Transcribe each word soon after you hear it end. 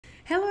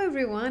Hello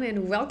everyone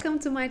and welcome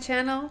to my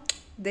channel,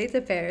 Data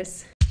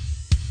Pairs.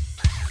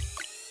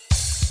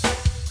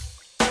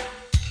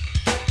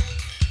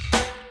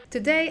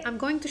 Today I'm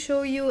going to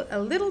show you a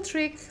little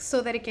trick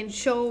so that you can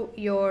show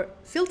your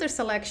filter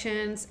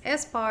selections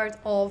as part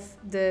of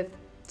the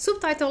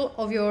subtitle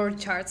of your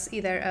charts,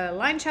 either a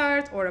line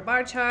chart or a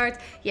bar chart.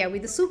 Yeah,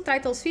 with the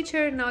subtitles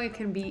feature, now you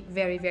can be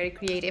very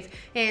creative.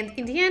 And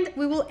in the end,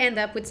 we will end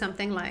up with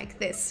something like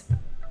this.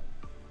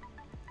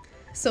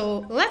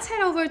 So let's head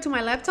over to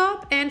my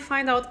laptop and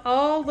find out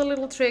all the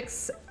little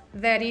tricks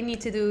that you need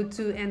to do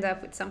to end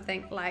up with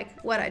something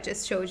like what I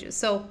just showed you.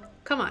 So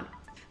come on.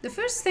 The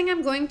first thing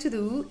I'm going to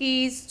do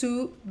is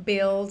to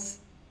build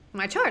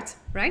my chart,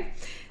 right?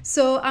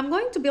 So I'm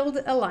going to build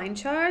a line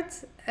chart,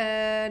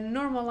 a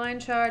normal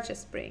line chart,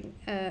 just bring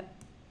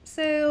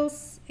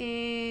sales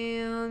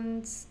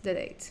and the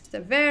date. It's a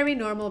very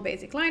normal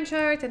basic line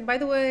chart. And by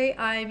the way,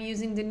 I'm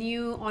using the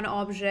new on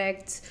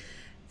object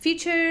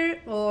feature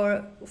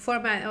or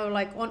format or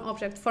like on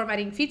object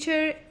formatting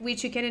feature,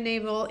 which you can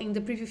enable in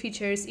the preview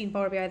features in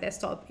Power BI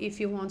Desktop if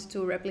you want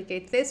to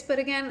replicate this. But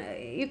again,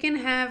 you can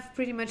have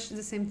pretty much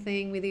the same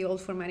thing with the old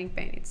formatting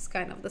pane. It's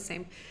kind of the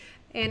same.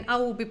 And I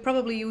will be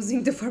probably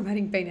using the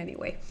formatting pane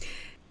anyway,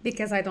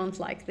 because I don't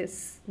like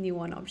this new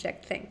on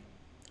object thing.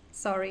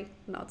 Sorry,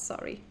 not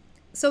sorry.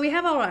 So we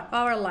have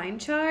our line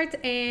chart,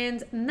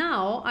 and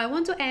now I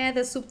want to add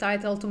a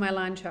subtitle to my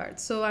line chart.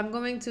 So I'm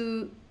going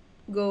to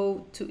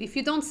go to, if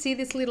you don't see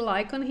this little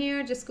icon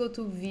here, just go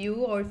to view,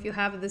 or if you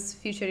have this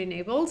feature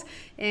enabled.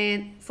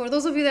 And for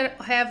those of you that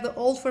have the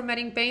old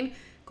formatting pane,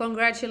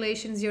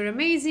 congratulations, you're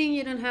amazing.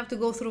 You don't have to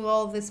go through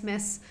all this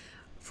mess.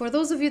 For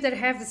those of you that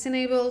have this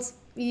enabled,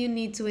 you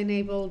need to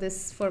enable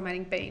this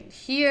formatting pane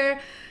here.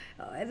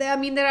 I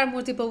mean, there are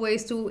multiple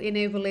ways to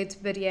enable it,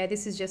 but yeah,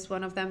 this is just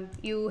one of them.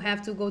 You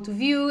have to go to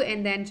view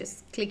and then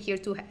just click here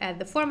to add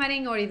the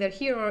formatting, or either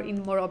here or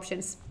in more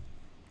options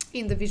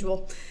in the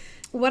visual.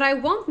 What I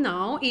want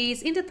now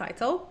is in the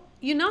title,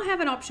 you now have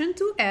an option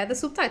to add a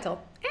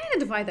subtitle and a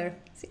divider.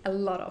 See, a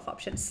lot of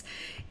options.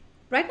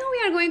 Right now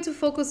we are going to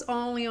focus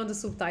only on the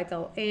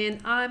subtitle,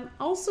 and I'm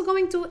also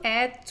going to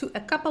add to a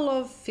couple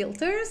of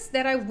filters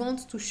that I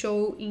want to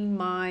show in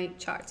my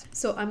chart.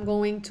 So I'm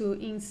going to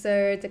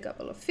insert a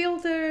couple of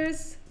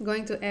filters. I'm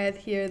going to add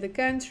here the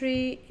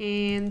country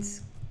and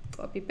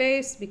copy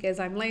paste because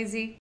I'm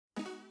lazy.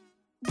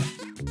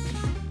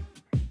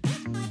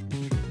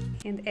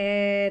 And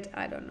add,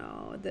 I don't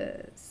know,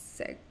 the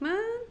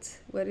segment.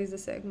 What is the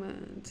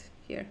segment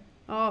here?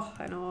 Oh,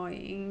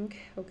 annoying.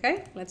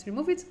 Okay, let's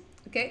remove it.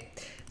 Okay,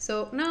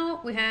 so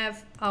now we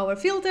have our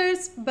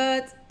filters,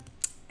 but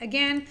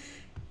again,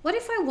 what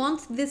if I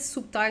want this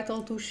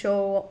subtitle to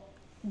show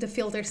the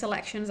filter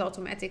selections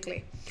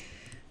automatically?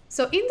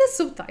 So in the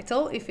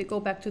subtitle, if we go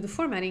back to the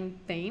formatting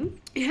pane,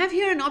 you have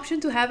here an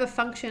option to have a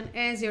function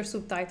as your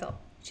subtitle,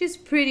 which is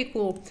pretty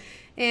cool.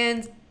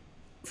 And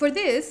for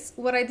this,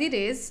 what I did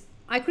is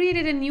I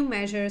created a new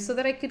measure so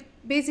that I could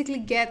basically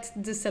get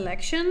the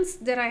selections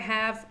that I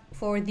have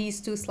for these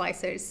two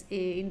slicers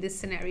in this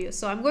scenario.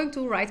 So I'm going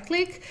to right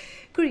click,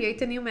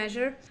 create a new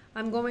measure.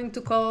 I'm going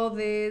to call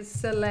this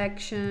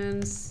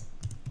selections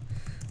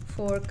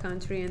for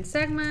country and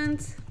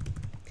segment.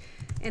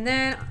 And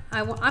then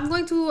I'm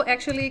going to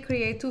actually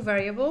create two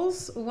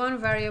variables. One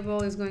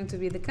variable is going to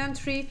be the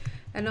country,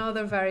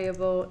 another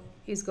variable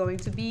is going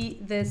to be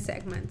the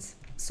segment.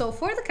 So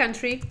for the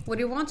country, what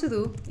we want to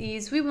do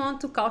is we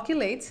want to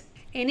calculate,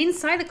 and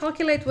inside the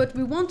calculate, what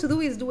we want to do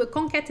is do a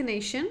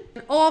concatenation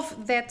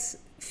of that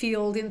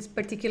field in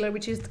particular,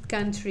 which is the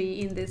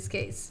country in this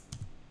case.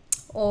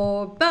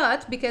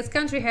 But because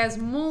country has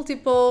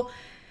multiple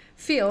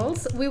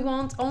fields, we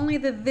want only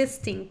the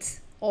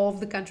distinct of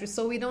the country.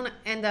 So we don't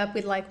end up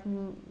with like,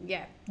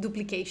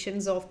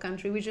 duplications of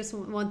country. We just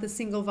want the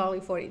single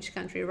value for each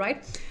country,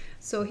 right?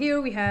 So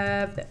here we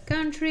have the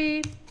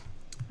country,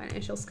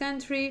 financials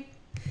country.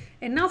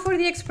 And now for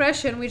the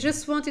expression, we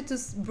just wanted to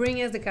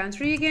bring as the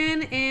country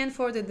again. And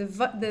for the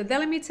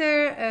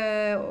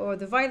delimiter or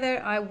divider,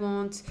 I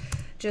want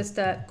just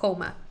a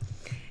comma.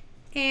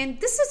 And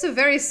this is a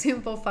very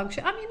simple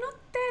function. I mean, not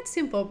that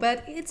simple,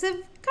 but it's a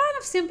kind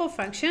of simple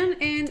function.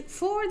 And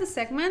for the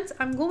segment,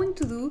 I'm going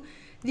to do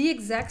the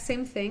exact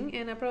same thing.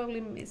 And I'm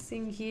probably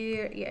missing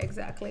here, yeah,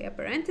 exactly, a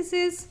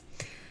parenthesis.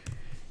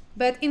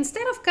 But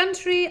instead of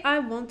country, I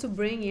want to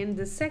bring in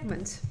the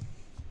segment.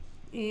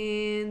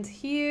 And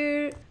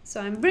here,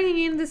 so I'm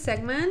bringing in the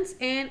segment,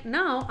 and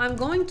now I'm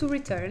going to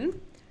return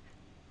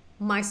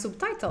my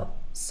subtitle.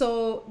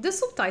 So the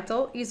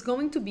subtitle is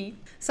going to be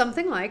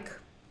something like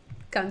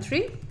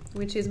country,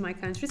 which is my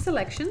country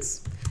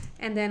selections.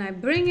 And then I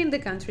bring in the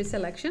country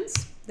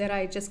selections that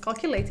I just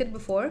calculated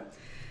before.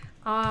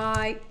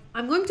 I'm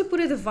going to put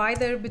a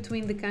divider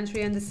between the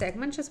country and the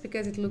segment just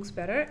because it looks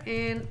better.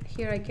 And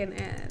here I can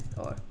add,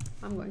 or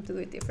I'm going to do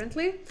it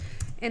differently,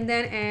 and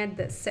then add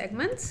the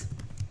segment.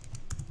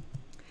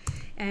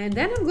 And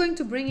then I'm going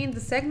to bring in the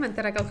segment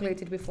that I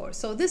calculated before.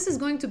 So this is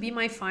going to be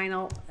my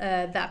final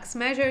DAX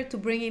measure to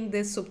bring in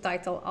this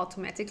subtitle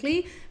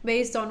automatically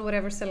based on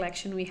whatever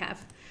selection we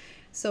have.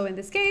 So in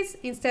this case,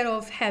 instead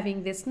of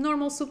having this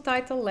normal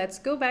subtitle, let's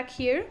go back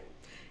here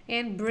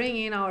and bring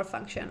in our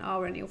function,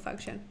 our new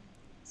function.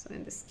 So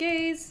in this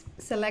case,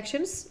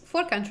 selections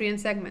for country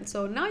and segment.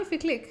 So now if we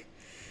click,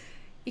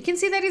 you can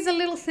see that is a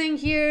little thing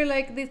here,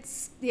 like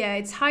this, yeah,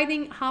 it's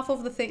hiding half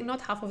of the thing,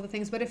 not half of the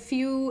things, but a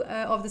few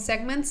of the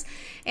segments.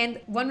 And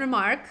one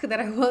remark that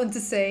I want to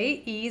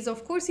say is,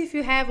 of course, if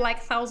you have like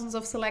thousands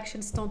of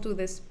selections, don't do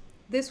this.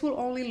 This will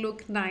only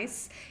look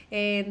nice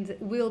and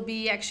will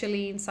be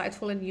actually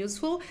insightful and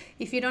useful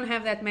if you don't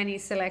have that many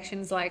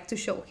selections like to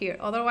show here.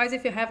 Otherwise,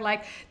 if you have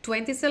like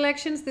 20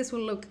 selections, this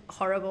will look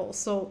horrible.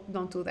 So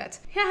don't do that.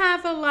 If you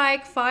have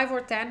like 5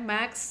 or 10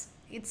 max,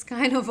 it's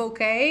kind of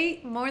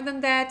okay. More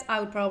than that, I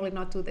would probably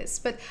not do this.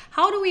 But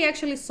how do we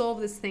actually solve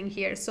this thing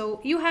here?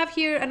 So you have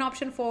here an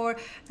option for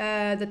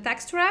the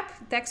text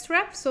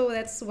wrap. So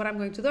that's what I'm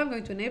going to do. I'm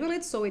going to enable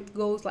it so it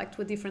goes like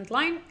to a different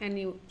line and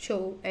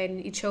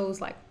it shows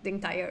like the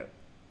entire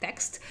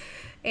text.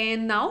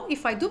 And now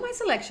if I do my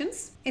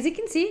selections, as you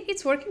can see,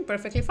 it's working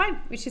perfectly fine,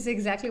 which is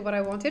exactly what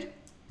I wanted.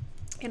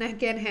 And I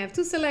can have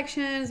 2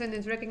 selections and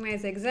it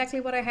recognizes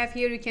exactly what I have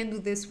here. You can do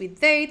this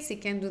with dates. You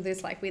can do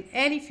this like with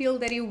any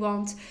field that you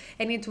want,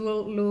 and it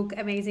will look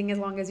amazing as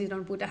long as you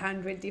don't put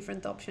 100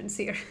 different options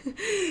here.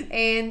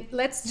 And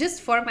let's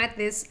just format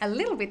this a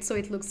little bit so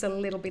it looks a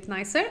little bit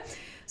nicer.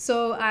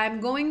 So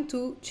I'm going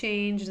to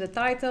change the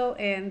title,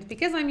 and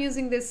because I'm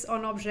using this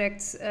on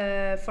objects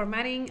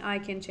formatting, I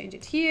can change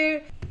it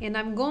here. And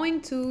I'm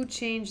going to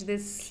change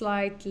this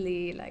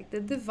slightly, like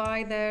the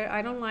divider.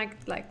 I don't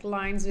like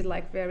lines with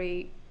like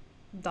very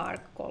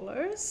dark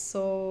colors,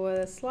 so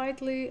a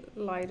slightly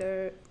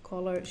lighter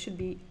color should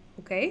be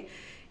okay.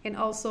 And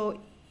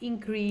also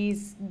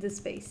increase the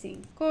spacing.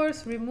 Of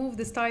course, remove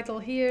this title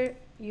here,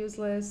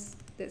 useless,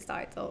 this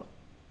title,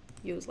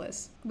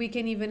 useless. We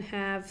can even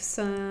have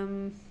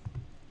some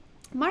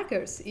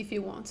markers if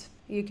you want.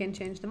 You can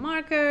change the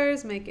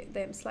markers, make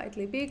them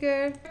slightly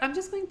bigger. I'm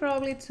just going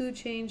probably to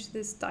change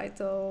this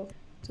title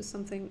to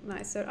something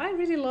nicer. I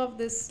really love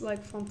this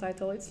like font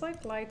title. It's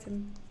like light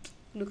and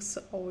looks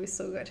always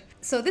so good.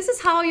 So this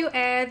is how you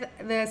add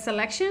the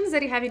selections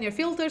that you have in your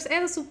filters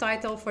as a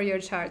subtitle for your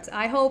charts.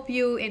 I hope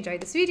you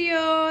enjoyed this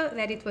video,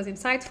 that it was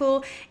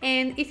insightful.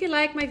 And if you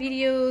like my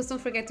videos,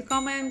 don't forget to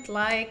comment,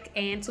 like,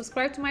 and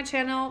subscribe to my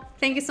channel.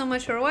 Thank you so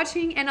much for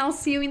watching, and I'll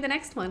see you in the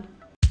next one.